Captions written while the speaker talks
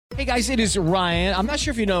Hey guys, it is Ryan. I'm not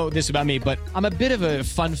sure if you know this about me, but I'm a bit of a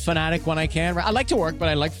fun fanatic when I can. I like to work, but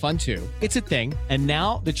I like fun too. It's a thing. And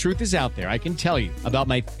now the truth is out there. I can tell you about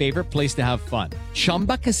my favorite place to have fun.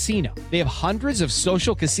 Chumba Casino. They have hundreds of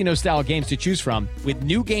social casino style games to choose from with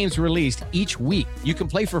new games released each week. You can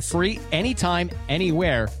play for free anytime,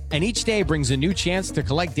 anywhere. And each day brings a new chance to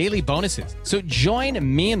collect daily bonuses. So join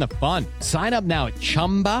me in the fun. Sign up now at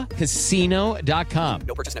ChumbaCasino.com.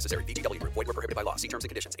 No purchase necessary. VGW Group. Void where prohibited by law. See terms and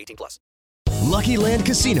conditions. 18+. Lucky Land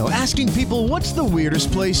Casino, asking people, what's the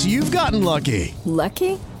weirdest place you've gotten lucky?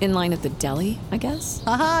 Lucky? In line at the deli, I guess?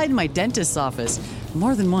 Aha, in my dentist's office.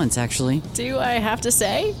 More than once, actually. Do I have to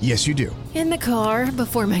say? Yes, you do. In the car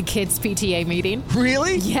before my kids' PTA meeting.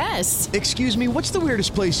 Really? Yes. Excuse me, what's the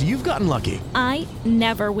weirdest place you've gotten lucky? I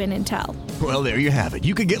never win and tell. Well, there you have it.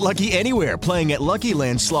 You can get lucky anywhere, playing at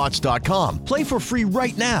LuckyLandSlots.com. Play for free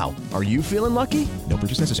right now. Are you feeling lucky? No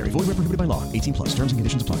purchase necessary. Void where prohibited by law. 18+. Terms and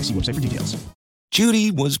conditions apply. See website for details.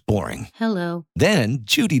 Judy was boring. Hello. Then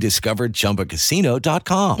Judy discovered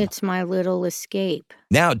ChumbaCasino.com. It's my little escape.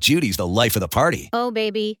 Now Judy's the life of the party. Oh,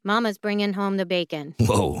 baby, mama's bringing home the bacon.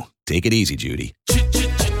 Whoa, take it easy, Judy.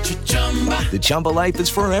 The Chumba life is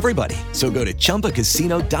for everybody. So go to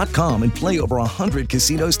ChumbaCasino.com and play over 100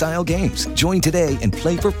 casino-style games. Join today and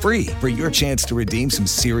play for free for your chance to redeem some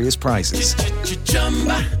serious prizes.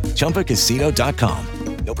 ChumbaCasino.com.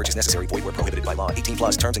 No purchase necessary. Void where prohibited by law. 18+.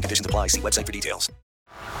 Terms and conditions apply. See website for details.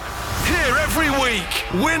 Here every week,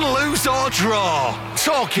 win, lose or draw.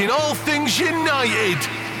 Talking all things United.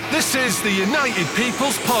 This is the United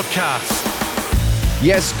People's Podcast.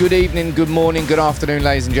 Yes, good evening, good morning, good afternoon,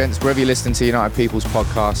 ladies and gents. Wherever you're listening to United People's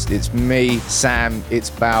Podcast, it's me, Sam,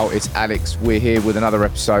 it's Bal, it's Alex. We're here with another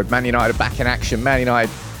episode. Man United are back in action. Man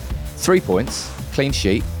United, 3 points, clean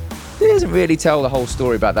sheet. It doesn't really tell the whole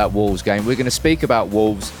story about that Wolves game. We're going to speak about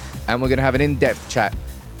Wolves and we're going to have an in-depth chat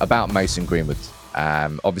about Mason Greenwood.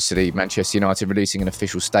 Obviously, Manchester United releasing an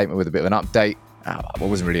official statement with a bit of an update. Well, it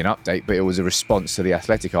wasn't really an update, but it was a response to the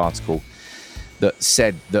Athletic article that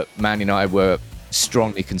said that Man United were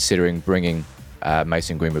strongly considering bringing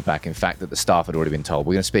Mason Greenwood back. In fact, that the staff had already been told.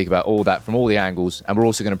 We're going to speak about all that from all the angles, and we're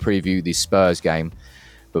also going to preview the Spurs game.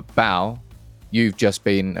 But Bal, you've just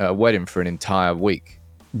been at a wedding for an entire week.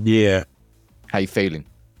 Yeah. How you feeling?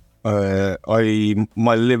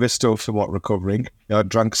 My liver's still somewhat recovering. I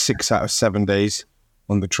drank 6 out of 7 days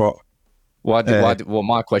on the trot. Well,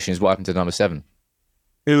 my question is, what happened to number 7?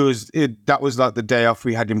 That was like the day off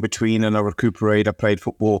we had in between, and I recuperated. I played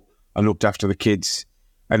football and looked after the kids,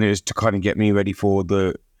 and it was to kind of get me ready for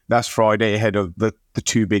that's Friday ahead of the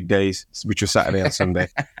 2 big days, which were Saturday and Sunday.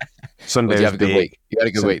 Sunday. Did you have a good week? You had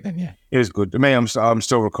a good week then, yeah. It was good. I mean, I'm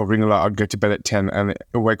still recovering. Like, I'd go to bed at 10 and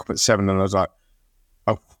I wake up at 7, and I was like,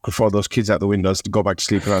 I could throw those kids out the windows to go back to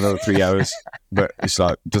sleep for another 3 hours, but it's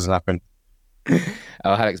like, it doesn't happen. Oh,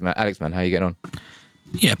 Alex, man, how you getting on?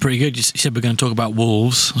 Yeah, pretty good. You said we're going to talk about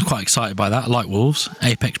Wolves. I was quite excited by that. I like wolves.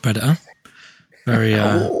 Apex predator. Very,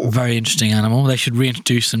 very interesting animal. They should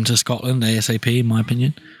reintroduce them to Scotland ASAP, in my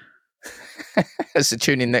opinion. So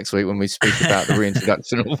tune in next week when we speak about the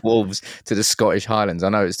reintroduction of wolves to the Scottish Highlands. I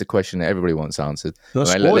know it's the question that everybody wants answered.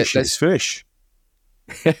 That's let's fish.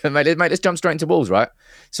 mate, let's jump straight into wolves, right?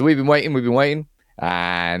 So we've been waiting,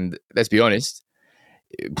 and let's be honest.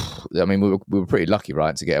 I mean, we were pretty lucky,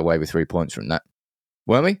 right, to get away with 3 points from that,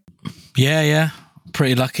 weren't we? Yeah,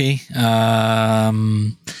 pretty lucky.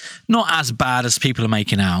 Not as bad as people are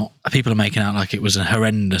making out. People are making out like it was a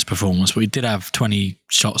horrendous performance, but we did have 20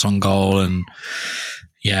 shots on goal, and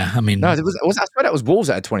yeah, I mean, no, I swear that was Wolves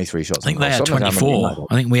that had 23 shots. I think they had 24.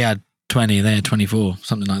 I think we had 20. They had 24,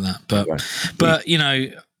 something like that. But you know,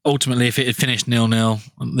 ultimately, if it had finished 0-0,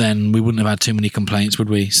 then we wouldn't have had too many complaints, would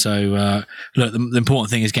we? So, look, the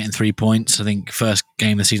important thing is getting 3 points. I think first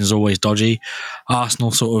game of the season is always dodgy.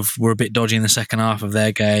 Arsenal sort of were a bit dodgy in the second half of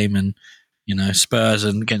their game, and you know, Spurs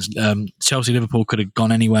and against Chelsea, Liverpool could have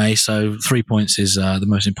gone anyway. So 3 points is the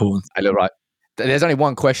most important. Hey, look, right. There's only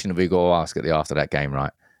one question that we got to ask after that game,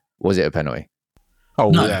 right? Was it a penalty? Oh,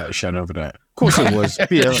 no. Without a shadow of a doubt. Of course it was.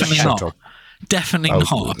 Definitely not. Definitely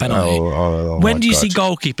not a penalty. When do you see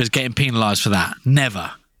goalkeepers getting penalised for that? Never.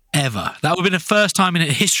 Ever. That would have been the first time in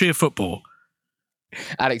the history of football.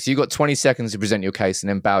 Alex, you got 20 seconds to present your case, and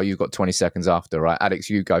then Bal, you got 20 seconds after, right? Alex,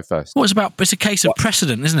 you go first. Well, it's a case of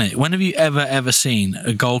precedent, isn't it? When have you ever seen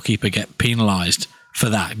a goalkeeper get penalised for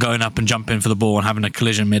that, going up and jumping for the ball and having a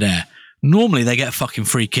collision midair? normally they get a fucking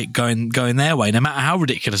free kick going their way, no matter how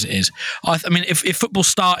ridiculous it is. I mean, if football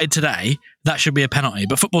started today, that should be a penalty.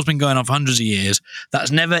 But football's been going on for hundreds of years.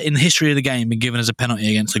 That's never in the history of the game been given as a penalty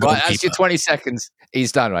against the goalkeeper. That's your 20 seconds.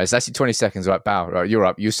 He's done, right? So that's your 20 seconds, right? Bow, right? You're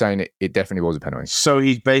up. You're saying it definitely was a penalty. So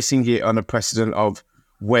he's basing it on a precedent of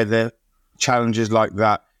whether challenges like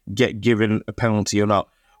that get given a penalty or not,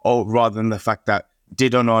 or rather than the fact that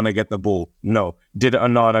did Onana get the ball? No. Did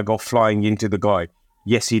Onana go flying into the guy?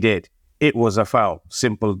 Yes, he did. It was a foul.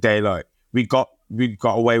 Simple daylight. We got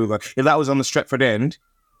away with it. If that was on the Stretford end,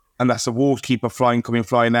 and that's a Wolves keeper coming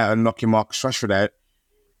flying out and knocking Marcus Rashford out,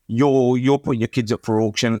 you're putting your kids up for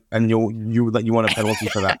auction, and you want a penalty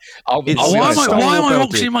for that. Why am I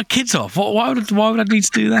auctioning my kids off? Why would I need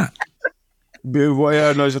to do that?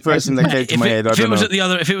 Well, no, it's the first thing that came to my head. If it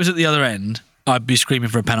was at the other end, I'd be screaming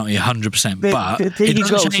for a penalty 100%. But it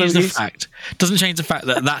doesn't change the fact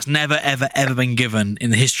that that's never, ever, ever been given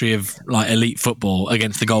in the history of like elite football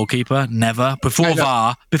against the goalkeeper. Never. Before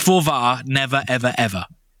VAR, never, ever, ever.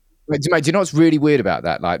 Mate, do you know what's really weird about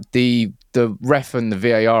that? Like the ref and the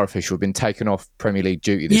VAR official have been taken off Premier League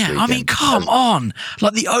duty this weekend. I mean, come on.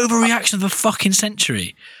 Like the overreaction of the fucking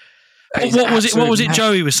century. What was it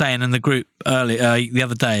Joey was saying in the group earlier the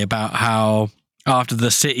other day about how after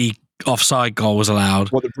the City offside goal was allowed.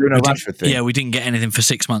 What, the Bruno Rashford thing? Yeah, we didn't get anything for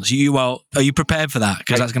 6 months. Are you prepared for that?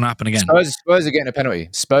 Because that's going to happen again. Spurs are getting a penalty.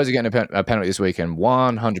 Spurs are getting a penalty this weekend,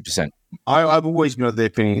 100%. I've always been of the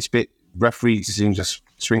opinion it's a bit referee just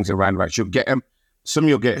swings around right. You'll get them. Some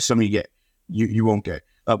you'll get, some you won't get.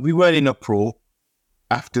 We weren't in a pro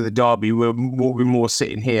after the derby. We're more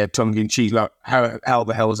sitting here tongue in cheek, like how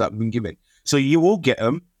the hell has that been given? So you will get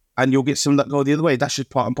them, and you'll get some that go the other way. That's just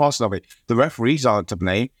part and parcel of it. The referees aren't to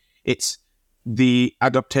blame. It's the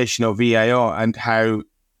adaptation of VAR and how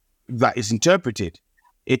that is interpreted.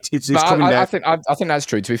 It's coming down. I think that's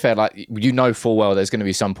true. To be fair, like full well, there's going to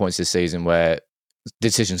be some points this season where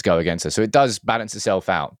decisions go against us, so it does balance itself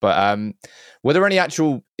out. But were there any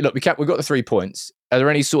actual look? We've got the 3 points. Are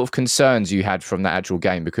there any sort of concerns you had from that actual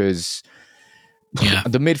game? Because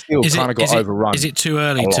the midfield kind of got overrun. Is it too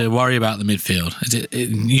early to worry about the midfield?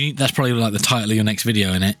 That's probably like the title of your next video,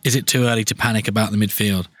 isn't it? Is it too early to panic about the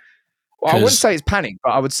midfield? Well, I wouldn't say it's panic,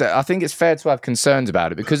 but I think it's fair to have concerns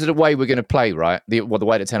about it because of the way we're going to play, right? The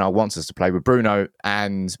way that Ten Hag wants us to play, with Bruno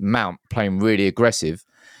and Mount playing really aggressive.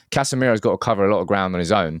 Casemiro's got to cover a lot of ground on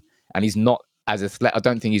his own, and he's not as athletic. I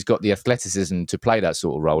don't think he's got the athleticism to play that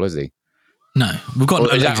sort of role, has he? No, we've got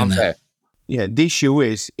no legs in there. Yeah, the issue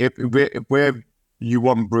is if where you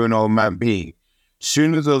want Bruno and Mount being,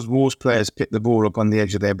 soon as those Wolves players picked the ball up on the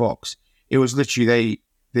edge of their box, it was literally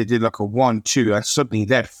they did like a 1-2, and suddenly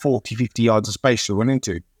they had 40, 50 yards of space to run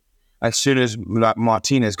into. As soon as like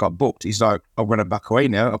Martinez got booked, he's like, I'm going to back away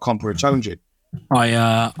now. I can't put a challenge in.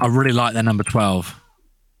 I really like their number 12,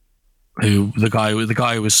 who the guy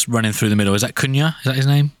who was running through the middle. Is that Cunha? Is that his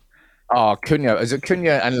name? Oh, Cunha. Is it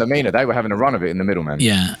Cunha and Lamina? They were having a run of it in the middle, man.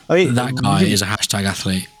 Yeah, that guy is a hashtag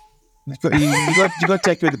athlete. You got to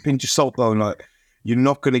take it with a pinch of salt, though. Like, you're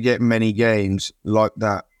not going to get many games like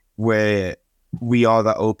that where we are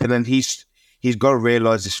that open, and he's got to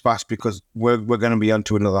realise this fast because we're going to be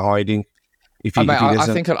onto another hiding. I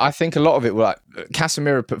think a lot of it, like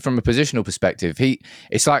Casemiro, from a positional perspective,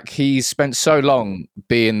 it's like he's spent so long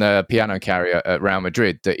being the piano carrier at Real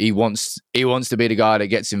Madrid that he wants to be the guy that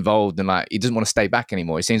gets involved, and like he doesn't want to stay back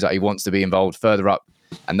anymore. It seems like he wants to be involved further up,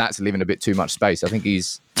 and that's leaving a bit too much space. I think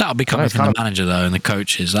that'll be coming from the manager though and the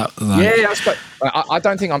coaches. I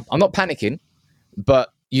don't think I'm not panicking,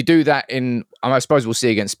 but you do that I suppose we'll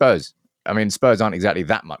see against Spurs. I mean, Spurs aren't exactly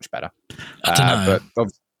that much better. I don't know. But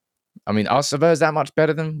I mean, are Spurs that much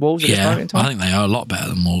better than Wolves at this moment in time? I think they are a lot better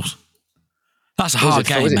than Wolves. That's a hard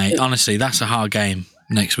game, mate. Honestly, that's a hard game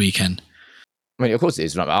next weekend. I mean, of course it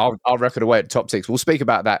is. Our record away at top 6. We'll speak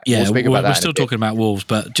about that. Yeah, we're still talking about Wolves,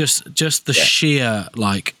 but just the sheer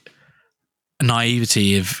like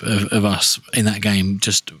naivety of us in that game,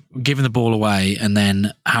 just giving the ball away, and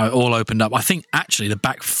then how it all opened up. I think actually the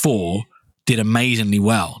back 4 did amazingly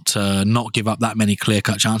well to not give up that many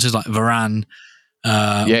clear-cut chances. Like Varane.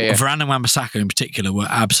 Varane and Wan-Bissaka in particular were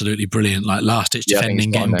absolutely brilliant. Like last-ditch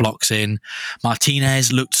defending, getting blocks in.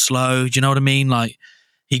 Martinez looked slow. Do you know what I mean? Like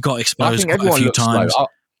he got exposed quite a few times.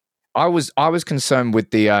 I was concerned with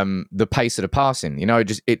the pace of the passing. You know,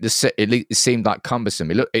 it seemed like cumbersome.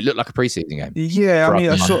 It looked like a preseason game. Yeah, I mean,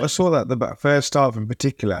 I saw that the first half in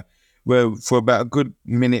particular, where for about a good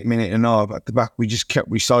minute and a half at the back, we just kept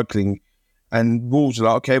recycling, and Wolves were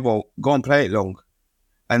like, okay, well, go and play it long.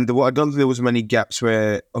 And I don't think there was many gaps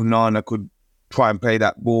where Onana could try and play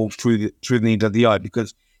that ball through the need of the eye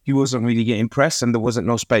because he wasn't really getting pressed and there wasn't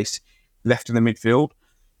no space left in the midfield.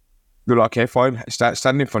 They're like, okay, fine,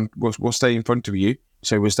 stand in front. We'll stay in front of you.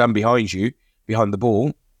 So we'll stand behind you, behind the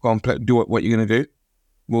ball. Go on, do what you're going to do.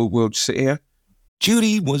 We'll just sit here.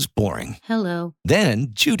 Judy was boring. Hello. Then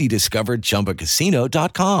Judy discovered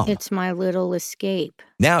ChumbaCasino.com. It's my little escape.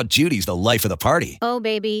 Now Judy's the life of the party. Oh,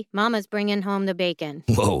 baby, mama's bringing home the bacon.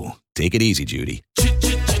 Whoa, take it easy, Judy.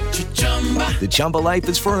 The Chumba life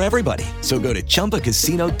is for everybody. So go to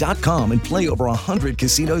ChumbaCasino.com and play over 100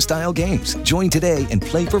 casino-style games. Join today and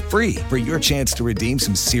play for free for your chance to redeem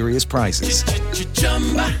some serious prizes.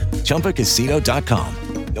 ChumbaCasino.com.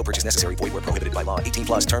 No purchase necessary. Void where prohibited by law. 18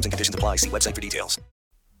 plus terms and conditions apply. See website for details.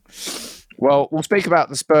 Well, we'll speak about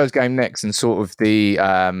the Spurs game next and sort of the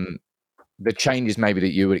changes maybe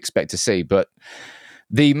that you would expect to see. But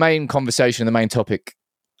the main conversation, the main topic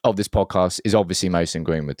of this podcast is obviously Mason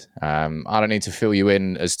Greenwood. I don't need to fill you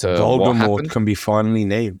in as to what happened. Can be finally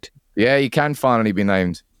named. Yeah, he can finally be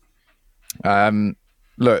named.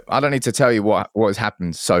 Look, I don't need to tell you what has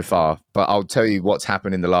happened so far, but I'll tell you what's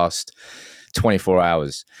happened in the last 24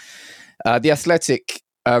 hours. The Athletic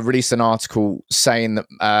released an article saying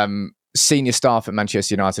that senior staff at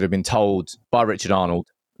Manchester United have been told by Richard Arnold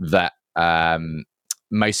that they're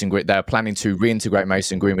planning to reintegrate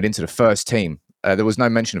Mason Greenwood into the first team. There was no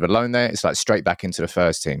mention of a loan there. It's like straight back into the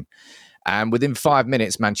first team. And within 5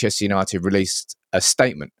 minutes, Manchester United released a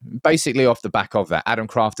statement, basically off the back of that. Adam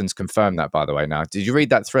Crafton's confirmed that, by the way. Now, did you read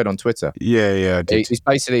that thread on Twitter? Yeah, I did. It's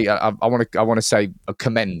basically, I want to say,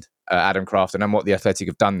 commend Adam Crafton and what the Athletic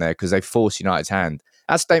have done there, because they forced United's hand.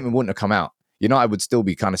 That statement wouldn't have come out. United would still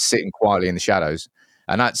be kind of sitting quietly in the shadows.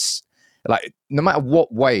 And that's like, no matter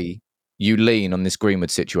what way you lean on this Greenwood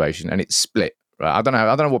situation, and it's split. Right? I don't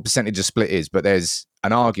know what percentage of split is, but there's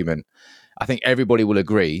an argument. I think everybody will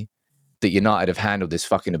agree that United have handled this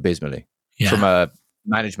fucking abysmally from a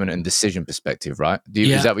management and decision perspective, right?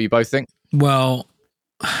 Is that what you both think? Well,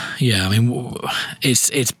 yeah. I mean,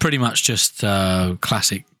 it's pretty much just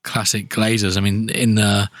classic Glazers. I mean, in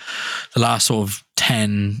the last sort of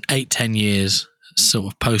 10 years,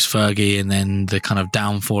 sort of post Fergie, and then the kind of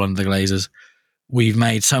downfall under the Glazers, we've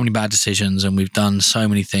made so many bad decisions and we've done so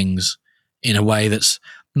many things in a way that's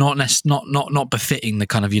not befitting the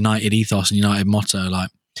kind of United ethos and United motto. Like,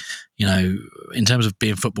 you know, in terms of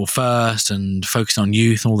being football first and focusing on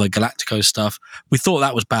youth and all the Galacticos stuff, we thought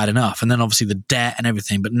that was bad enough. And then obviously the debt and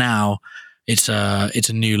everything, but now it's a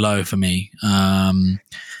new low for me.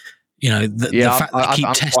 You know, the fact that they keep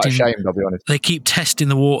testing, quite ashamed, I'll be honest. They keep testing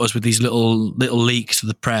the waters with these little leaks to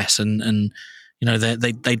the press, and you know,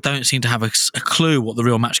 they don't seem to have a clue what the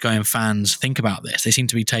real match-going fans think about this. They seem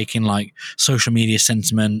to be taking like social media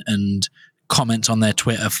sentiment and comments on their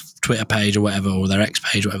Twitter page or whatever, or their X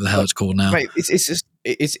page, whatever the hell it's called now. Mate,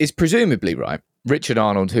 it's presumably, right, Richard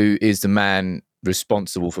Arnold, who is the man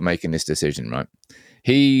responsible for making this decision, right?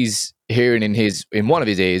 He's hearing in one of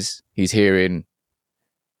his ears, he's hearing,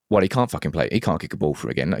 well, he can't fucking play. He can't kick a ball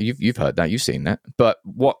through again. You've heard that. You've seen that. But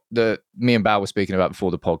what me and Bao were speaking about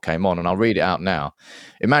before the pod came on, and I'll read it out now.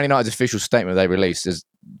 In Man United's official statement they released, is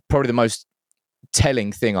probably the most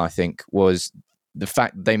telling thing, I think, was the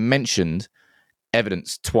fact that they mentioned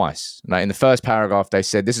evidence twice. Now, in the first paragraph, they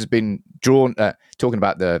said this has been drawn, talking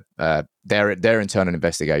about their internal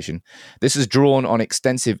investigation. This is drawn on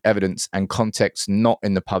extensive evidence and context not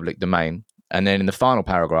in the public domain. And then in the final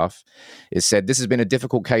paragraph, it said, this has been a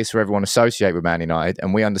difficult case for everyone associated with Man United,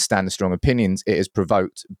 and we understand the strong opinions it has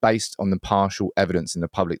provoked based on the partial evidence in the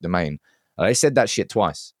public domain. They said that shit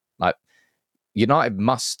twice. Like, United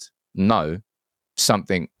must know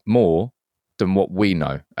something more than what we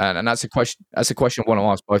know. And that's a question I want to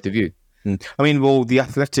ask both of you. I mean, well, the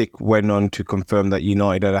Athletic went on to confirm that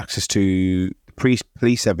United had access to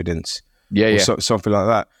police evidence. Yeah. Something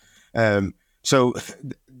like that. So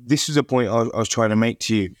this is a point I was trying to make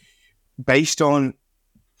to you. Based on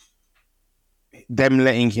them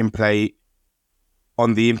letting him play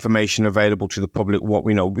on the information available to the public, what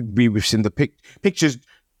we know, we've seen the pictures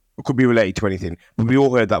could be related to anything, but we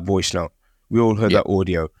all heard that voice note. We all heard that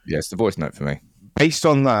audio. Yes, the voice note for me. Based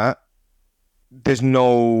on that, there's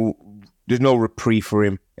no reprieve for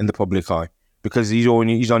him in the public eye, because he's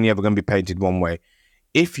only ever going to be painted one way.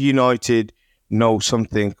 If United know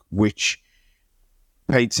something which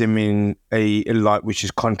paints him in a light which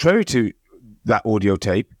is contrary to that audio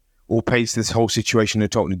tape, or paints this whole situation in a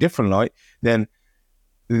totally different light, then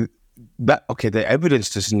the evidence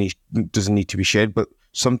doesn't need to be shared, but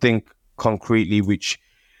something concretely which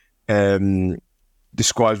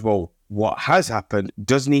describes, well, what has happened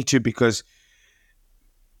does need to, because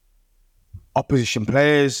opposition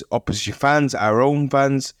players, opposition fans, our own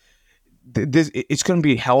fans, it's going to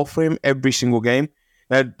be hell for him every single game.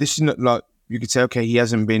 This is not like you could say, okay, he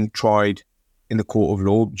hasn't been tried in the court of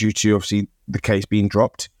law due to obviously the case being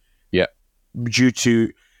dropped. Yeah. Due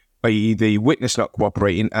to the witness not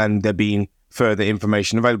cooperating and there being further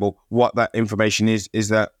information available. What that information is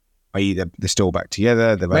that they're still back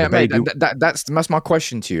together. Mate, that's my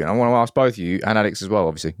question to you, and I want to ask both of you and Alex as well,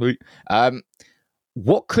 obviously.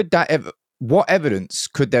 What evidence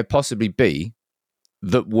could there possibly be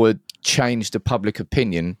that would change the public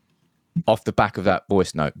opinion off the back of that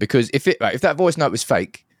voice note? Because if that voice note was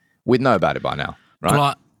fake, we'd know about it by now,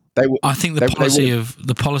 right? Well, I think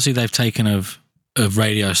the policy they've taken of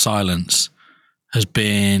radio silence has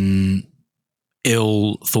been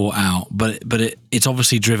ill thought out, but it's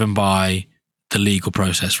obviously driven by the legal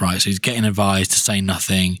process, right? So he's getting advised to say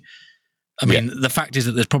nothing. I mean, the fact is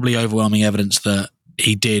that there's probably overwhelming evidence that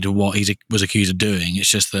he did what he was accused of doing. It's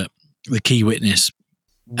just that the key witness,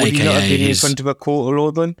 would he not have been in front of a court of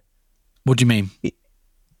law then? What do you mean?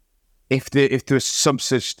 If there's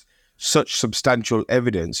such substantial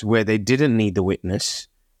evidence where they didn't need the witness,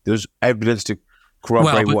 there's evidence to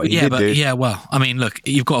corroborate what he did do. Yeah, well, I mean, look,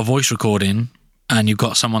 you've got a voice recording and you've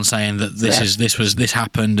got someone saying that this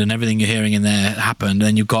happened and everything you're hearing in there happened,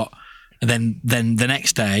 and then the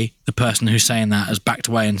next day the person who's saying that has backed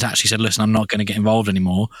away and actually said, listen, I'm not going to get involved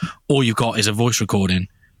anymore. All you've got is a voice recording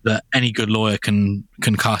that any good lawyer can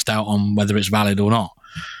cast out on whether it's valid or not.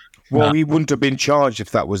 Well, he wouldn't have been charged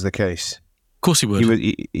if that was the case. Of course he would.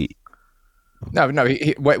 No.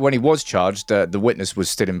 When he was charged, the witness was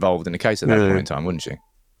still involved in the case at that point in time, wouldn't she?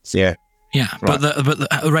 Yeah. Yeah, right. But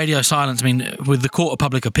the radio silence. I mean, with the court of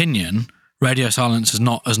public opinion, radio silence has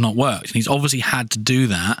not worked, and he's obviously had to do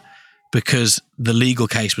that because the legal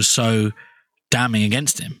case was so damning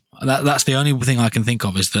against him. That's the only thing I can think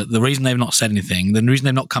of, is that the reason they've not said anything, the reason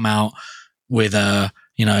they've not come out with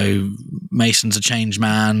Mason's a changed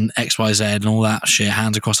man, XYZ, and all that shit,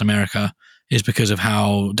 hands across America, is because of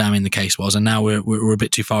how damning the case was, and now we're a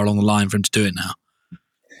bit too far along the line for him to do it now.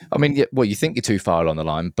 I mean, well, you think you're too far along the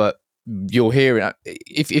line, but you're hearing.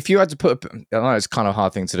 If you had to put, I know it's kind of a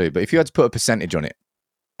hard thing to do, but if you had to put a percentage on it,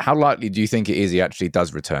 how likely do you think it is he actually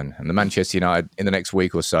does return? And the Manchester United in the next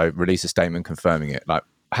week or so release a statement confirming it. Like,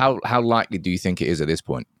 how likely do you think it is at this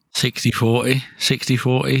point? 60-40,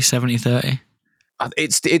 60-40, 70-30.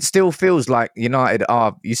 It still feels like United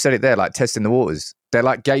are, you said it there, like testing the waters. They're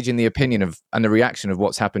like gauging the opinion of and the reaction of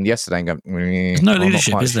what's happened yesterday and going, there's no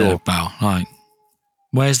leadership, is there, Bao? Like,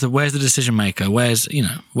 where's the decision maker? Where's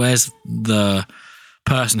the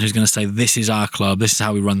person who's going to say, this is our club, this is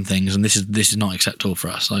how we run things, and this is not acceptable for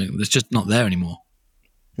us? Like, it's just not there anymore.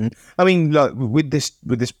 I mean, like with this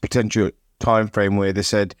potential time frame where they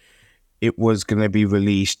said it was going to be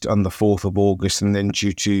released on the 4th of August, and then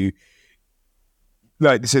due to,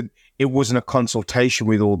 like they said, it wasn't a consultation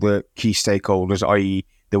with all the key stakeholders, i.e.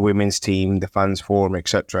 the women's team, the fans forum,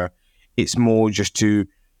 etc. It's more just to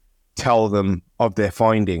tell them of their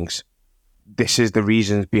findings. This is the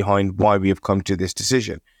reasons behind why we have come to this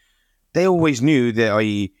decision. They always knew that,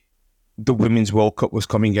 i.e. the Women's World Cup was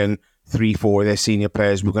coming in, 3-4 of their senior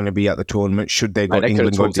players were going to be at the tournament should they got England. They could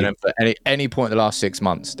have talked to them for any point in the last 6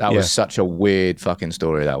 months. That was such a weird fucking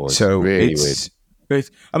story, that was. So really weird.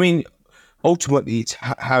 I mean, ultimately, it's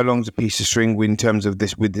how long's a piece of string in terms of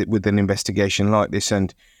this with an investigation like this,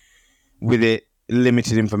 and with it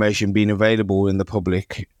limited information being available in the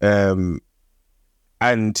public, and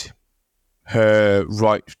her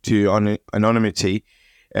right to anonymity.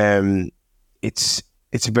 It's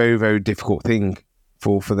a very, very difficult thing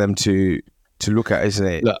for them to look at, isn't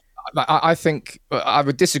it? Look, I think I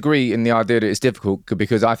would disagree in the idea that it's difficult,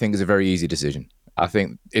 because I think it's a very easy decision. I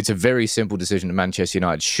think it's a very simple decision that Manchester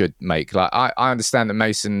United should make. Like, I understand that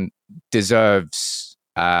Mason deserves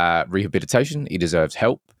rehabilitation. He deserves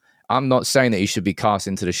help. I'm not saying that he should be cast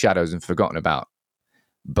into the shadows and forgotten about,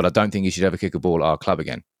 but I don't think he should ever kick a ball at our club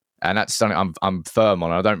again. And that's something I'm firm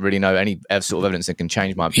on. I don't really know any sort of evidence that can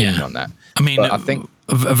change my opinion on that. I mean, I think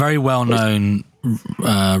a very well-known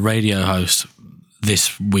radio host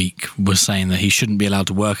this week was saying that he shouldn't be allowed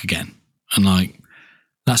to work again, and like,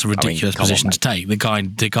 that's a ridiculous position to take.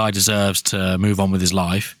 The guy deserves to move on with his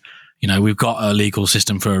life. We've got a legal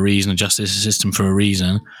system for a reason, a justice system for a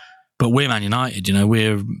reason. But we're Man United.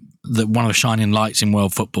 We're one of the shining lights in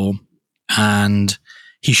world football, and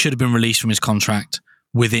he should have been released from his contract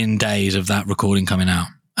within days of that recording coming out.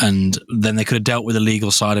 And then they could have dealt with the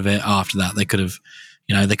legal side of it after that. They could have,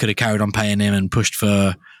 carried on paying him and pushed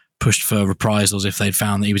for reprisals if they'd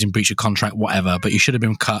found that he was in breach of contract, whatever. But he should have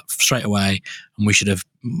been cut straight away, and we should have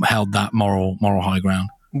held that moral high ground.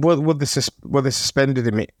 Well, they suspended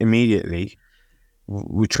him immediately.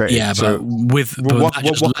 retract. Yeah, so but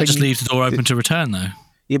that just leaves the door open to return, though.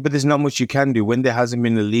 Yeah, but there's not much you can do when there hasn't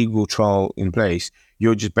been a legal trial in place.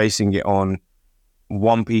 You're just basing it on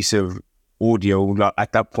one piece of audio. Like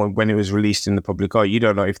at that point, when it was released in the public eye, you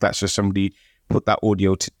don't know if that's just somebody put that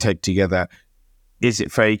audio tape together. Is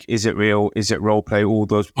it fake? Is it real? Is it role play? All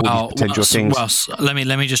these potential things. Well, let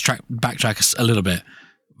me just backtrack a little bit.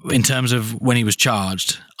 In terms of when he was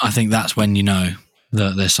charged, I think that's when you know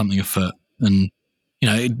that there's something afoot. And you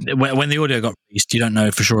know, when the audio got released, you don't know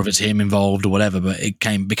for sure if it's him involved or whatever, but it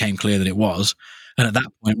became clear that it was. And at that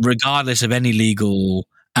point, regardless of any legal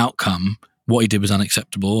outcome, what he did was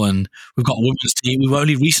unacceptable. And we've got a women's team. We've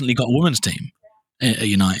only recently got a women's team at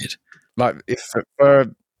United. Like, if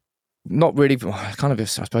for not really, kind of, I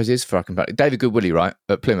suppose it is for David Goodwillie, right,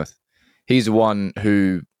 at Plymouth. He's the one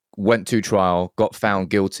who went to trial, got found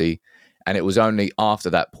guilty, and it was only after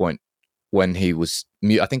that point when he was,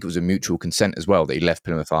 I think it was a mutual consent as well, that he left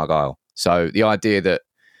Plymouth Argyle. So the idea that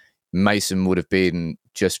Mason would have been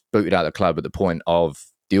just booted out of the club at the point of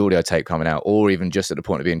the audio tape coming out, or even just at the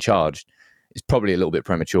point of being charged, is probably a little bit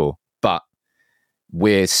premature. But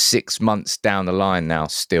we're 6 months down the line now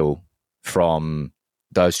still from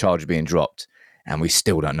those charges being dropped, and we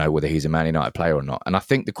still don't know whether he's a Man United player or not. And I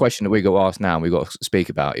think the question that we got asked now and we've got to speak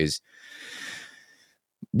about is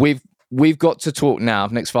we've got to talk now,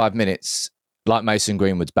 next 5 minutes, like Mason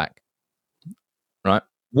Greenwood's back, right?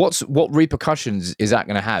 What repercussions is that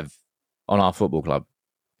going to have on our football club?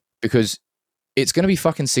 Because it's going to be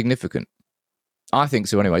fucking significant. I think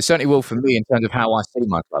so anyway. It certainly will for me in terms of how I see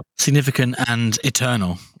my club. Significant and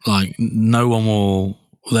eternal. Like, no one will...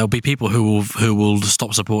 There'll be people who will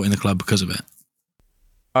stop supporting the club because of it.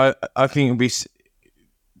 I think it'll be...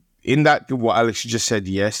 In that, what Alex just said,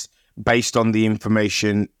 yes, based on the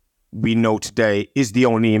information we know today, is the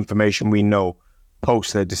only information we know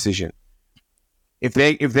post their decision. If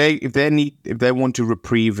they want to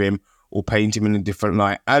reprieve him or paint him in a different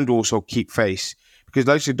light, and also keep face, because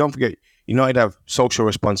like I said, don't forget, United have social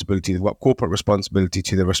responsibility, they've got corporate responsibility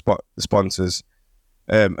to the sponsors,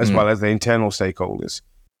 as well as the internal stakeholders.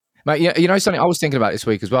 Mate, you know something I was thinking about this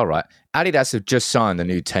week as well, right? Adidas have just signed a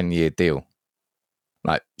new 10-year deal.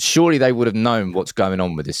 Like, surely they would have known what's going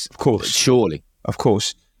on with this. Of course, surely, of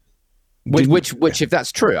course. Which, if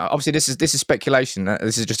that's true, obviously this is speculation.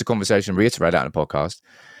 This is just a conversation reiterated out in the podcast,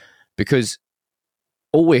 because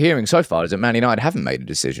all we're hearing so far is that Man United haven't made a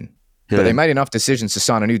decision, but they made enough decisions to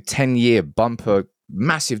sign a new 10-year bumper,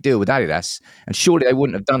 massive deal with Adidas, and surely they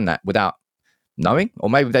wouldn't have done that without knowing, or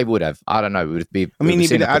maybe they would have. I don't know. It would be. I mean,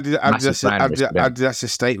 even Adidas'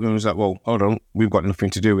 statement was like, "Well, hold on, we've got nothing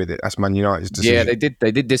to do with it. That's Man United's decision." Yeah,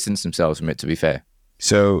 they did distance themselves from it. To be fair,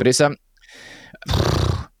 so but it's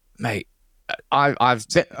mate, well, as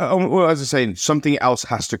I was saying, something else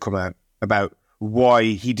has to come out about why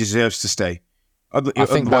he deserves to stay. I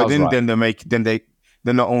think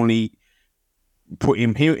they're not only put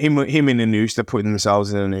him in the noose, they're putting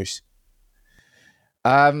themselves in the noose.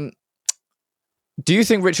 Do you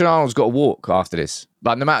think Richard Arnold's got to walk after this?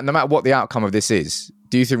 Like, no matter what the outcome of this is,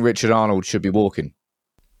 do you think Richard Arnold should be walking?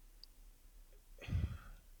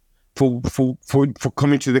 For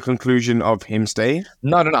coming to the conclusion of him staying?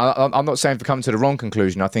 No. I'm not saying for coming to the wrong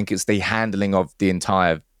conclusion. I think it's the handling of the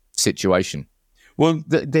entire situation. Well,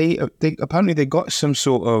 they apparently they got some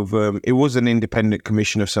sort of it was an independent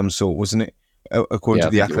commission of some sort, wasn't it? According to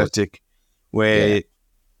the Athletic, where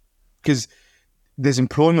because there's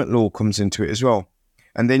employment law comes into it as well,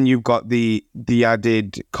 and then you've got the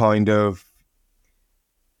added kind of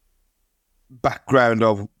background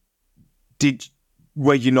of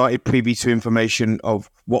were United privy to information of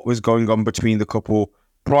what was going on between the couple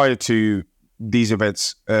prior to these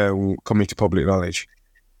events coming to public knowledge?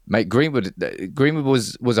 Mate, Greenwood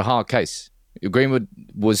was a hard case. Greenwood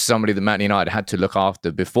was somebody that Man United had to look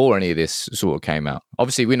after before any of this sort of came out.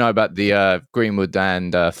 Obviously, we know about the Greenwood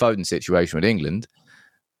and Foden situation with England,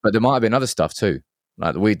 but there might have been other stuff too,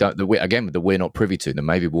 like that we're not privy to. Then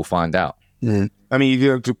maybe we'll find out. Mm. I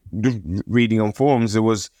mean, reading on forums, there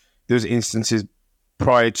was instances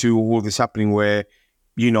prior to all this happening where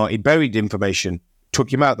United buried information,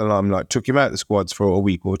 took him out the limelight, took him out the squads for a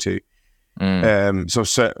week or two.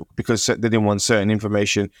 Because they didn't want certain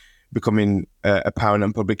information becoming apparent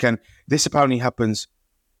and public. And this apparently happens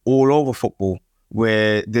all over football,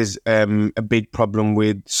 where there's a big problem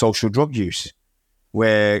with social drug use,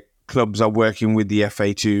 where clubs are working with the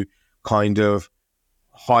FA to kind of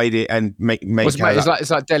hide it and make it's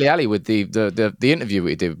like Dele Alli with the interview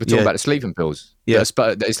we did. We're talking about the sleeping pills. Yeah,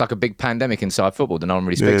 it's like a big pandemic inside football that no one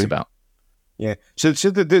really speaks about. Yeah, so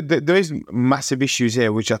there is massive issues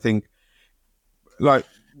here, which I think, like,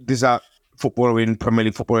 there's that footballer in Premier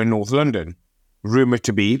League football in North London. Rumoured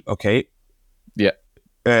to be, okay. Yeah.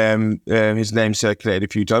 His name circulated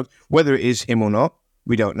a few times. Whether it is him or not,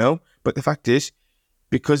 we don't know. But the fact is,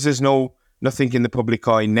 because there's nothing in the public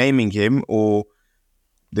eye naming him, or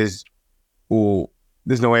there's no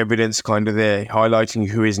evidence kind of there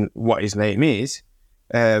highlighting what his name is,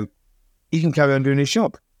 he can carry on doing his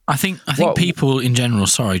job. I think people in general.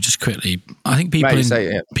 Sorry, just quickly. I think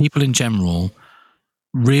people in general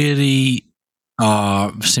really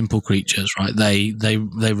are simple creatures, right? They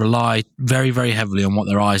rely very, very heavily on what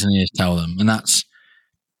their eyes and ears tell them, and that's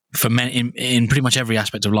for men in pretty much every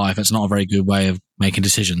aspect of life. It's not a very good way of making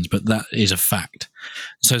decisions, but that is a fact.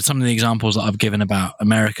 So some of the examples that I've given about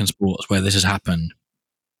American sports where this has happened,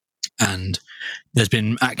 and there's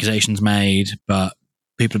been accusations made, but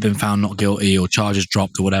people have been found not guilty or charges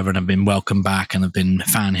dropped or whatever and have been welcomed back and have been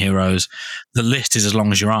fan heroes. The list is as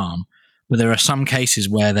long as your arm. But there are some cases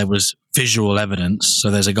where there was visual evidence.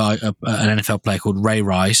 So there's a guy, an NFL player called Ray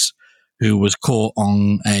Rice, who was caught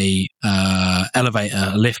on a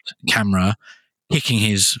lift camera kicking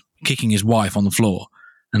his wife on the floor.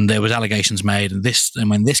 And there was allegations made. And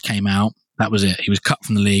when this came out, that was it. He was cut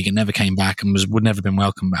from the league and never came back and would never have been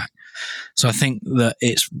welcomed back. So I think that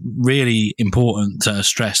it's really important to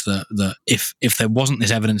stress that if there wasn't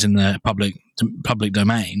this evidence in the public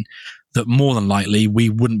domain, that more than likely we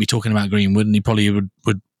wouldn't be talking about Greenwood, and he probably would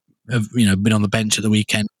have been on the bench at the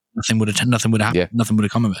weekend. Nothing would have happened. Yeah. Nothing would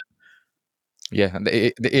have come of it. Yeah,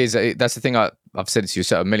 it is. That's the thing I've said to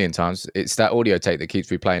you a million times. It's that audio tape that keeps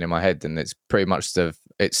replaying in my head, and it's pretty much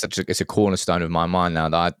it's a cornerstone of my mind now.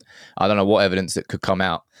 That I don't know what evidence that could come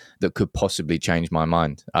out that could possibly change my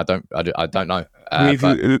mind. I don't know. If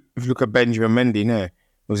you look at Benjamin Mendy now,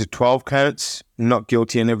 was it 12 counts, not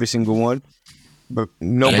guilty in every single one? But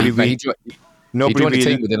nobody he joined the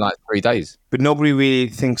team within like 3 days. But nobody really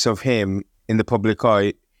thinks of him in the public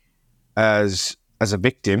eye as a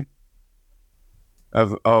victim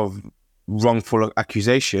of wrongful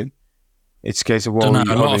accusation. It's a case of, well, a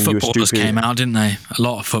lot of footballers came out, didn't they? A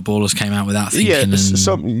lot of footballers came out without thinking.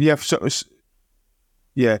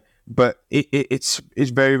 But it's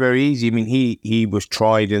very, very easy. I mean, he was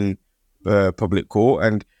tried in public court,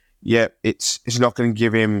 and it's not going to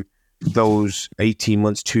give him those 18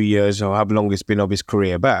 months, 2 years, or however long it's been of his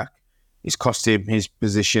career back. It's cost him his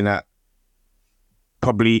position at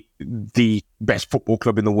probably the best football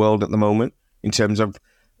club in the world at the moment in terms of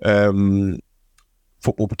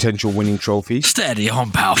football potential, winning trophies. Steady on,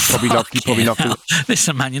 pal. Probably not. This is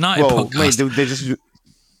a Man United podcast. Mate,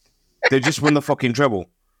 they just won the fucking treble.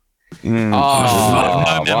 I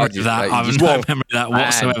have no memory of that. I have no memory of that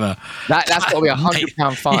whatsoever. That's got to be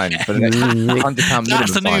 £100 fine for the next £100 minimum.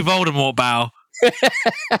 That's the new Voldemort bow.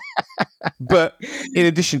 But in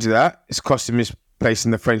addition to that, it's cost him his place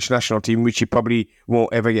in the French national team, which he probably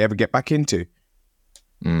won't ever get back into.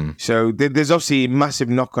 So there's obviously massive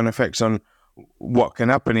knock-on effects on what can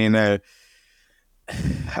happen in as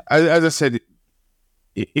I said,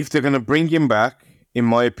 if they're going to bring him back, in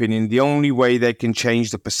my opinion, the only way they can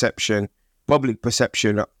change the public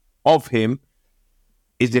perception of him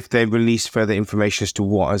is if they release further information as to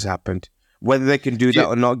what has happened. Whether they can do that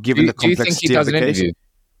or not, given the complexity of the case.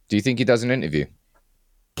 Do you think he does an interview?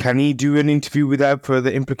 Can he do an interview without further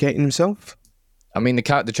implicating himself? I mean, the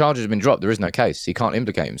charges have been dropped. There is no case. He can't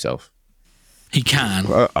implicate himself. He can.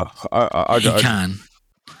 He can.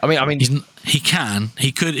 I mean, he can.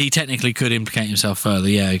 He could. He technically could implicate himself further.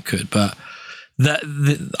 Yeah, he could. But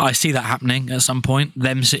I see that happening at some point.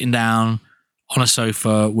 Them sitting down on a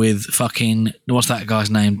sofa with fucking, what's that guy's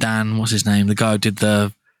name? Dan. What's his name? The guy who did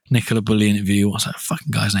the Nicola Bulley interview. What's that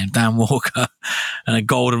fucking guy's name? Dan Walker, and a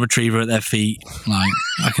golden retriever at their feet. Like,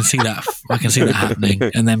 I can see that. I can see that happening,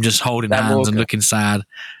 and them just holding Dan hands Walker. And looking sad.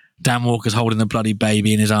 Dan Walker's holding the bloody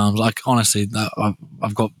baby in his arms. Like, honestly,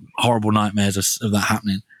 I've got horrible nightmares of that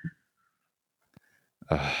happening.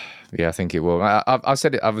 Yeah, I think it will. I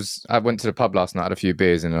said it. I went to the pub last night, had a few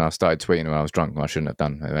beers, and then I started tweeting when I was drunk. I shouldn't have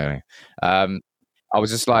done. Anyway. I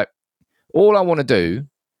was just like, all I want to do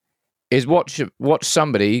is watch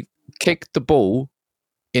somebody kick the ball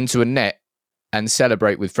into a net and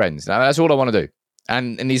celebrate with friends. Now, that's all I want to do.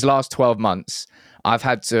 And in these last 12 months, I've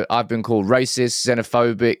been called racist,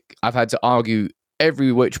 xenophobic. I've had to argue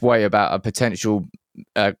every which way about a potential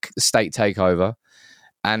state takeover.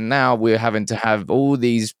 And now we're having to have all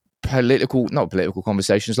these not political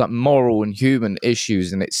conversations, like moral and human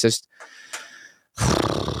issues. And it's just,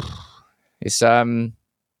 it's, I don't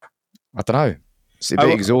know. It's a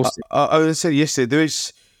bit exhausting. I said yesterday, there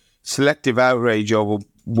is selective outrage over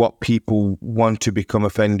what people want to become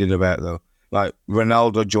offended about, though. Like,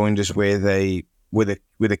 Ronaldo joined us with a with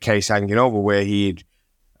a case hanging over where he had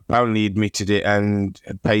apparently admitted it and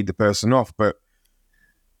had paid the person off, but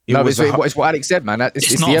it's what Alex said, man.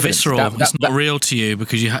 It's not visceral. It's not real to you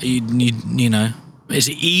because you know, it's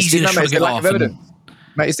easy to shrug it off.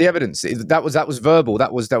 Mate, it's the evidence. That was verbal.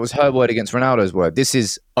 That was her word against Ronaldo's word. This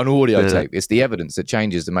is an audio tape. It's the evidence that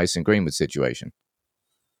changes the Mason Greenwood situation.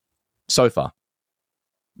 So far,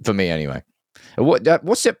 for me, anyway.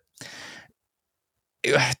 What's it?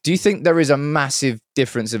 Do you think there is a massive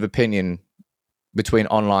difference of opinion between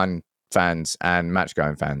online fans and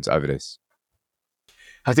match-going fans over this?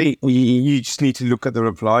 I think you just need to look at the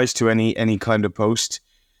replies to any kind of post.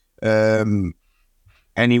 Anyone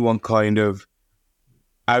kind of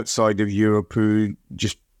outside of Europe who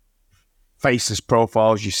just faceless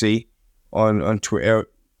profiles you see on Twitter.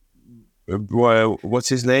 What's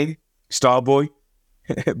his name? Starboy.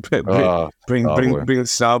 bring the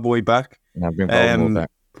Starboy back. Yeah, bring back.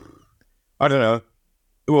 I don't know.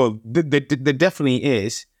 Well, there definitely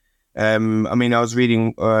is. I mean, I was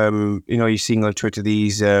reading. You're seeing on Twitter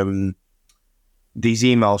these emails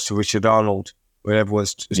to Richard Arnold, where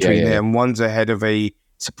everyone's tweeting there, and one's ahead of a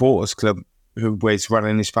supporters club who's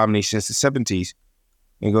running his family since the 70s.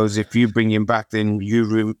 He goes, if you bring him back, then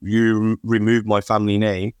you remove my family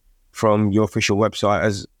name from your official website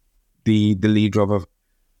as the leader of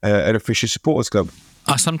an official supporters club.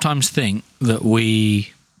 I sometimes think that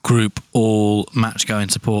we group all match-going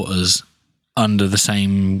supporters under the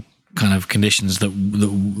same kind of conditions that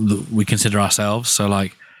we consider ourselves. So,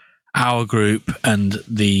 like, our group and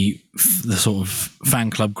the sort of fan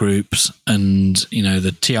club groups and,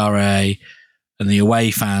 the TRA and the away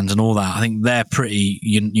fans and all that, I think they're pretty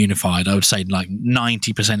unified. I would say like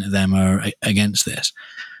 90% of them are against this.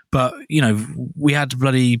 But, we had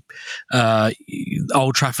bloody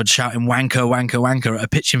Old Trafford shouting wanker, wanker, wanker at a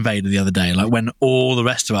pitch invader the other day, like when all the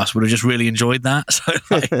rest of us would have just really enjoyed that. So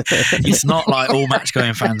it's not like all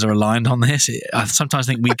match-going fans are aligned on this. I sometimes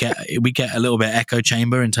think we get a little bit echo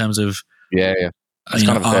chamber in terms of That's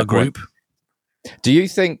kind of our group. Point. Do you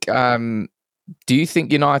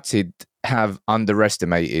think United have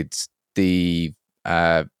underestimated the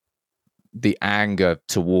anger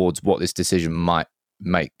towards what this decision might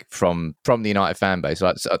make from the United fan base?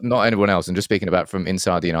 Like, not anyone else, I'm just speaking about from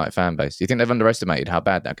inside the United fan base. Do you think they've underestimated how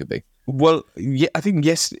bad that could be? Well, yeah, I think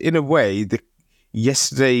yes, in a way,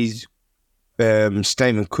 yesterday's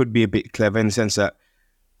statement could be a bit clever in the sense that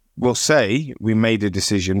we'll say we made a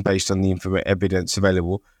decision based on the evidence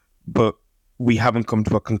available, but we haven't come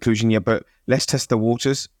to a conclusion yet. But let's test the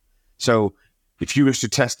waters. So if you were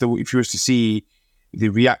to see the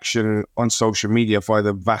reaction on social media for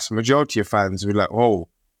the vast majority of fans, we're like, oh,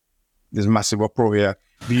 there's massive uproar here.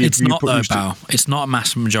 It's not though, Bao. It's not a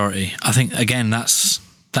massive majority. I think, again, that's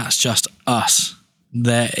just us.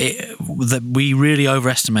 We really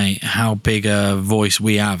overestimate how big a voice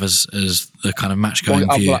we have as the kind of match-going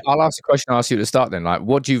view. I'll ask the question I asked you at the start then. Like,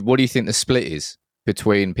 what do you think the split is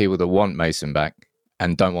between people that want Mason back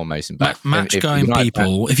and don't want Mason back? Match-going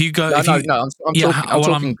people, if you go... I'm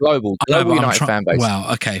talking global United fan base.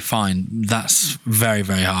 Well, okay, fine. That's very,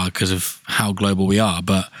 very hard because of how global we are.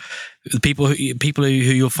 But the people who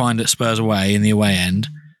you'll find at Spurs away in the away end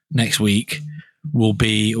next week will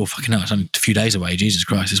be... Oh, fucking hell, it's only a few days away. Jesus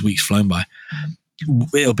Christ, this week's flown by.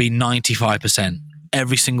 It'll be 95%.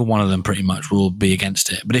 Every single one of them pretty much will be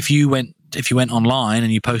against it. But if you went online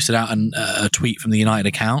and you posted out a tweet from the United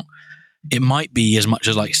account, it might be as much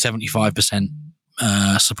as like 75%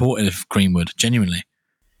 supportive of Greenwood, genuinely.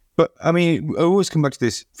 But, I mean, I always come back to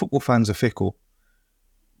this. Football fans are fickle.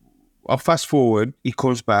 I'll fast forward. He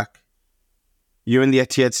comes back. You're in the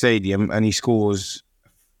Etihad Stadium and he scores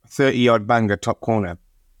a 30-yard banger top corner.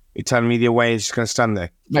 You're telling me the away is just going to stand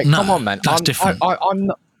there? Mate, come on, man. That's different.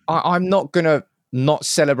 I'm not going to not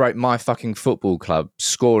celebrate my fucking football club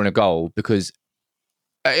scoring a goal because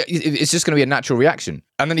it's just going to be a natural reaction.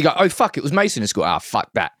 And then you go, oh, fuck, it was Mason who scored. Ah,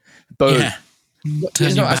 fuck that. Boom. Yeah.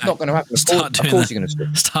 That's not going to happen. Of course you're going to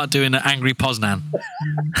score. Start doing an angry Poznan.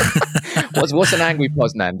 What's an angry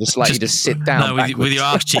Poznan? Just like you just sit down. No, with your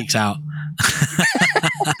arse cheeks out.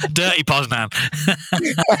 Dirty Poznan.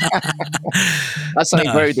 That's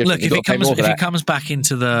something very different. Look, if he comes back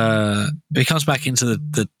into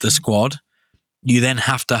the squad, you then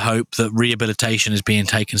have to hope that rehabilitation is being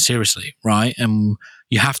taken seriously, right? And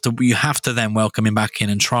you have to then welcome him back in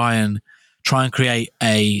and try and create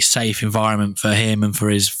a safe environment for him and for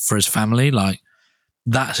his family. Like,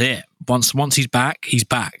 that's it. Once he's back,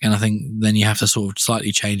 and I think then you have to sort of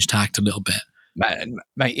slightly change tact a little bit.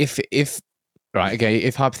 Mate, if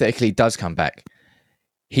hypothetically he does come back,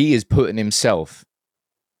 he is putting himself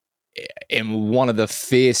in one of the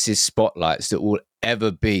fiercest spotlights that will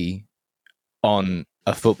ever be on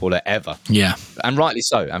a footballer ever. Yeah, and rightly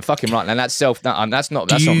so, and fucking right. And that's that's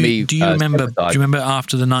not me. Do you remember? Do you remember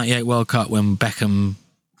after the '98 World Cup when Beckham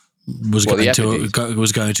was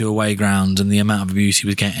going to away grounds and the amount of abuse he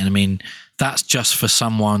was getting? I mean, that's just for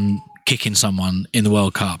someone kicking someone in the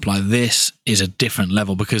World Cup. Like, this is a different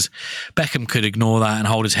level, because Beckham could ignore that and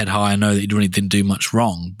hold his head high and know that he really didn't do much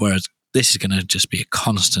wrong, whereas this is going to just be a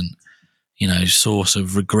constant, source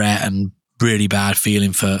of regret and really bad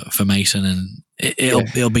feeling for Mason, and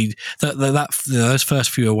it'll be those first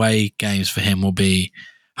few away games for him will be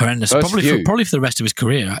horrendous. Probably for the rest of his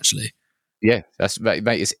career, actually. Yeah, mate.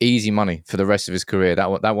 It's easy money for the rest of his career.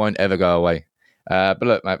 That won't ever go away. But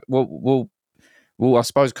look, mate, we'll I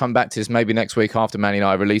suppose come back to this maybe next week after Man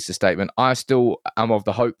United release a statement. I still am of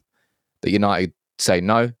the hope that United say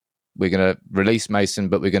no. We're going to release Mason,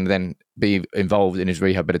 but we're going to then be involved in his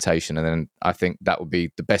rehabilitation, and then I think that would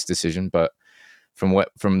be the best decision. But from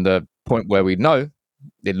the point where we know,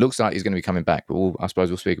 it looks like he's going to be coming back. But I suppose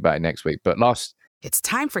we'll speak about it next week. But it's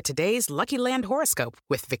time for today's Lucky Land horoscope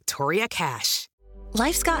with Victoria Cash.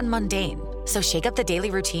 Life's gotten mundane, so shake up the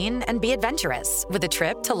daily routine and be adventurous with a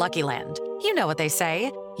trip to Lucky Land. You know what they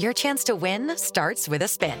say, your chance to win starts with a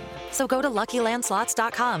spin. So go to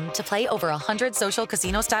LuckyLandSlots.com to play over 100 social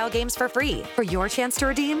casino-style games for free for your chance to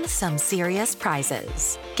redeem some serious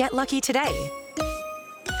prizes. Get lucky today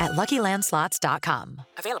at LuckyLandSlots.com.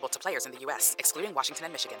 Available to players in the U.S., excluding Washington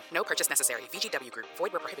and Michigan. No purchase necessary. VGW Group.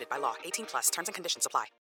 Void where prohibited by law. 18+. Terms and conditions apply.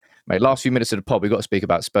 Mate, last few minutes of the pod, we've got to speak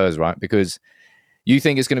about Spurs, right? Because you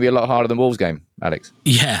think it's going to be a lot harder than Wolves game, Alex?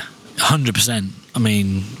 Yeah, 100%. I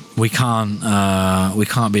mean, we can't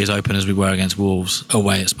be as open as we were against Wolves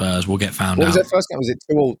away at Spurs. We'll get found out. What was that first game? Was it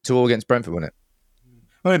 2-2 against Brentford, wasn't it?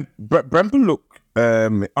 I mean, Brentford look.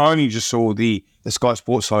 I only just saw the Sky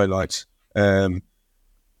Sports highlights,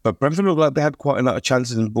 but Brentford looked like they had quite a lot of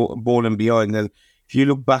chances and balling behind. And if you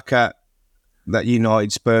look back at that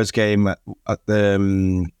United Spurs game at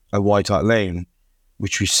White Hart Lane,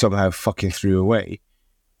 which we somehow fucking threw away,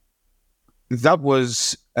 that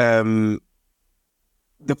was the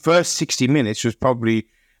first 60 minutes was probably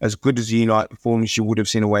as good as the United performance you would have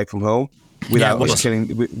seen away from home without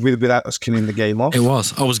us killing the game off. It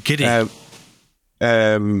was. I was giddy. Was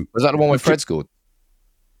that the one where Fred scored?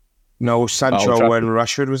 No, Sancho and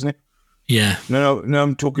Rashford, wasn't it? Yeah. No,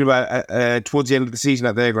 I'm talking about towards the end of the season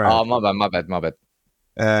at their ground. Oh, my bad.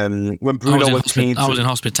 When Bruno went clean, I was in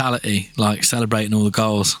hospitality, like celebrating all the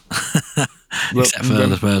goals, except for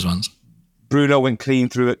the Spurs ones. Bruno went clean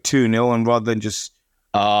through at 2-0, and rather than just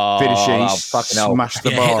finishing, he smashed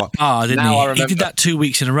the bar. Hit the bar, didn't he? He did that 2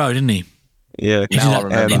 weeks in a row, didn't he? Yeah, he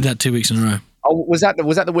did that 2 weeks in a row. Oh, was that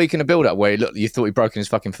the week in the build-up where you thought he'd broken his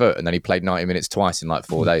fucking foot, and then he played 90 minutes twice in like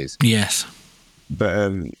 4 days? Yes.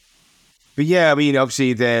 But yeah, I mean,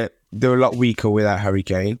 obviously they're a lot weaker without Harry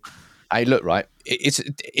Kane. Hey, look, right.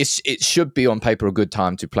 It should be on paper a good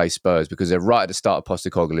time to play Spurs because they're right at the start of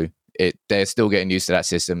Postecoglou. They're still getting used to that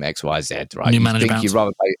system, X, Y, Z, right? New manager you'd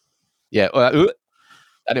rather play. Yeah, that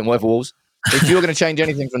didn't work for Wolves. If you're going to change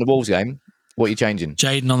anything from the Wolves game, what are you changing?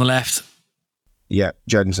 Jaden on the left. Yeah,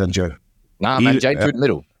 Jadon Sancho. Nah, man, Jaden through the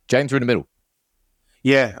middle. Jaden through the middle.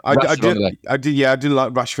 Yeah, I did. Yeah, I didn't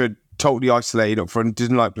like Rashford totally isolated up front.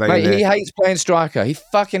 Didn't like playing. Mate, there. He hates playing striker. He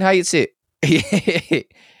fucking hates it.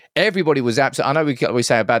 Everybody was absolutely. I know we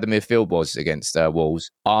say how bad the midfield was against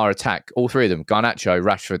Wolves. Our attack, all three of them, Garnacho,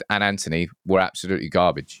 Rashford, and Anthony, were absolutely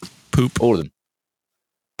garbage. Poop. All of them.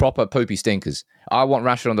 Proper poopy stinkers. I want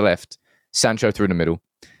Rashford on the left, Sancho through the middle,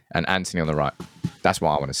 and Anthony on the right. That's what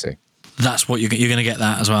I want to see. That's what you're going to get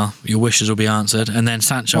that as well. Your wishes will be answered, and then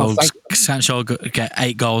Sancho will get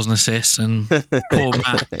 8 goals and assists, and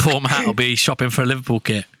poor Matt will be shopping for a Liverpool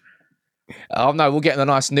kit. Oh no, we'll get a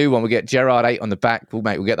nice new one. We'll get Gerrard 8 on the back. We'll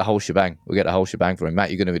get the whole shebang. We'll get the whole shebang for him, Matt.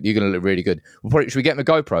 You're gonna look really good. Should we get him a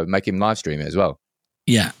GoPro and make him live stream it as well?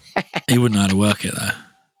 Yeah, he wouldn't know how to work it though.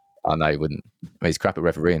 Oh no, he wouldn't. He's crap at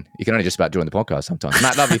refereeing. He can only just about join the podcast sometimes.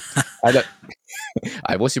 Matt, love you. Hey, look.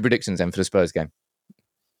 Hey, what's your predictions then for the Spurs game?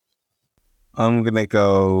 I'm gonna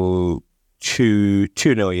go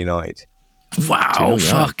 2-0 United. Wow,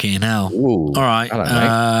 fucking hell! Ooh, all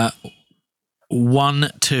right.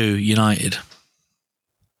 1-2 United.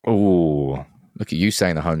 Oh, look at you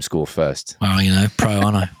saying the home score first. Well, pro,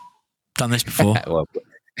 aren't I? Done this before. well,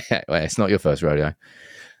 it's not your first rodeo.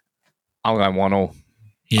 I'm going 1-1.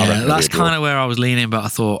 Yeah, that's kind of where I was leaning, but I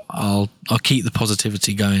thought I'll keep the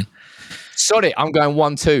positivity going. Sorry, I'm going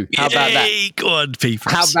 1-2. How about that? Go on,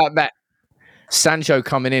 people. How about that? Sancho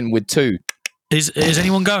coming in with 2. Is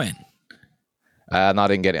anyone going? No, I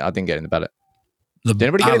didn't get it. I didn't get in the ballot. Did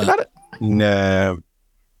anybody get it about it? No.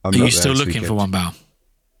 Are you still looking for one, Bao?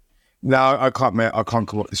 No, I can't, mate. I can't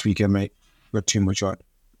come up this weekend, mate. Got too much on.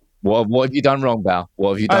 What have you done wrong, Bao?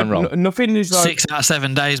 What have you done wrong? Nothing is like 6 out of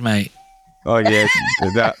 7 days, mate. Oh yeah,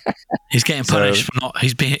 that. He's getting punished for not.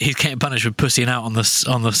 He's getting punished for pussying out on the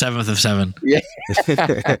 7th of 7. Yeah,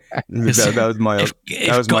 that was my own choice.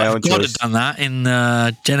 If God had done that in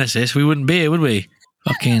Genesis, we wouldn't be here, would we?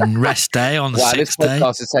 Fucking rest day on the 6th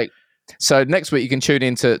day. So next week you can tune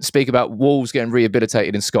in to speak about Wolves getting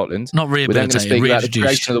rehabilitated in Scotland. Not rehabilitated. We're then going to speak about the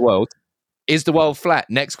creation of the world. Is the world flat?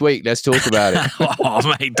 Next week, let's talk about it.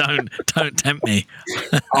 Oh, mate, don't tempt me.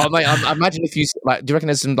 Oh, mate, I imagine if you like, do you reckon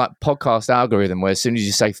there's some like podcast algorithm where as soon as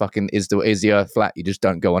you say fucking is the Earth flat, you just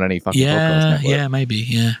don't go on any fucking podcast network? Yeah, maybe.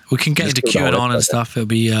 Yeah, we can get into QAnon and stuff. It'll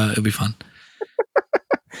be fun.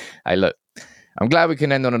 Hey, look, I'm glad we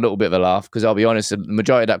can end on a little bit of a laugh because I'll be honest, the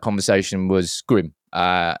majority of that conversation was grim,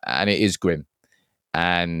 and it is grim.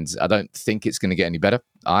 And I don't think it's going to get any better.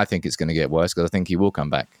 I think it's going to get worse because I think he will come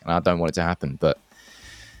back. And I don't want it to happen. But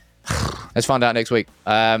let's find out next week.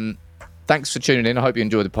 Thanks for tuning in. I hope you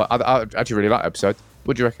enjoyed the pod. I actually really liked the episode.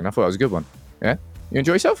 What do you reckon? I thought it was a good one. Yeah? You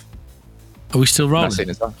enjoy yourself? Are we still rolling?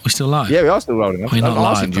 Are we still live? Yeah, we are still rolling. We're not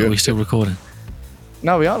live, but we're still recording.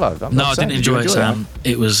 No, we are live. I didn't enjoy it, Sam.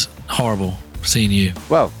 It was horrible seeing you.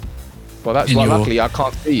 Well, that's why luckily I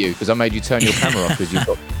can't see you because I made you turn your camera off because you've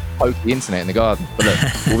got the internet in the garden. But look,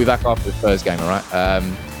 we'll be back after the Spurs game, all right?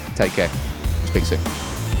 Take care. Speak soon.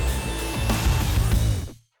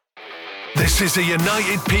 This is a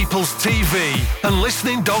United People's TV and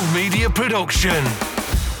Listening Dog Media production.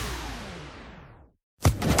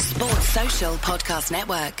 Sports Social Podcast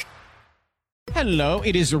Network. Hello,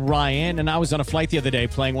 it is Ryan, and I was on a flight the other day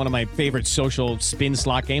playing one of my favorite social spin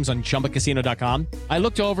slot games on ChumbaCasino.com. I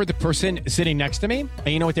looked over at the person sitting next to me, and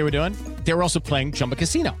you know what they were doing? They were also playing Chumba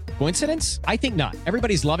Casino. Coincidence? I think not.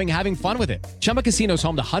 Everybody's loving having fun with it. Chumba Casino is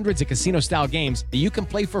home to hundreds of casino-style games that you can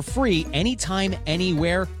play for free anytime,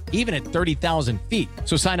 anywhere, even at 30,000 feet.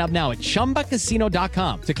 So sign up now at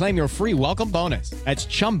ChumbaCasino.com to claim your free welcome bonus. That's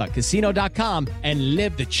ChumbaCasino.com and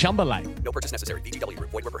live the Chumba life. No purchase necessary. VGW.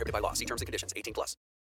 Void where prohibited by law. See terms and conditions. 18+.